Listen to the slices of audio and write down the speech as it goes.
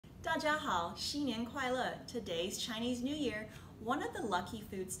大家好，新年快乐! Today's Chinese New Year. One of the lucky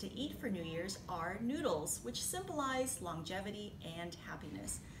foods to eat for New Year's are noodles, which symbolize longevity and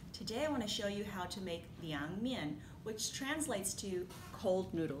happiness. Today I want to show you how to make liang mian, which translates to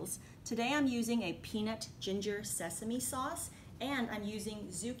cold noodles. Today I'm using a peanut ginger sesame sauce, and I'm using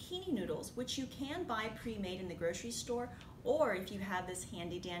zucchini noodles, which you can buy pre-made in the grocery store, or if you have this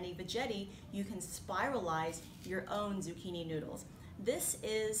handy dandy veggetti, you can spiralize your own zucchini noodles. This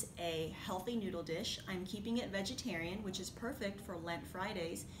is a healthy noodle dish. I'm keeping it vegetarian, which is perfect for Lent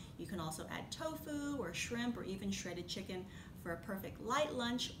Fridays. You can also add tofu or shrimp or even shredded chicken for a perfect light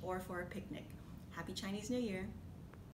lunch or for a picnic. Happy Chinese New Year!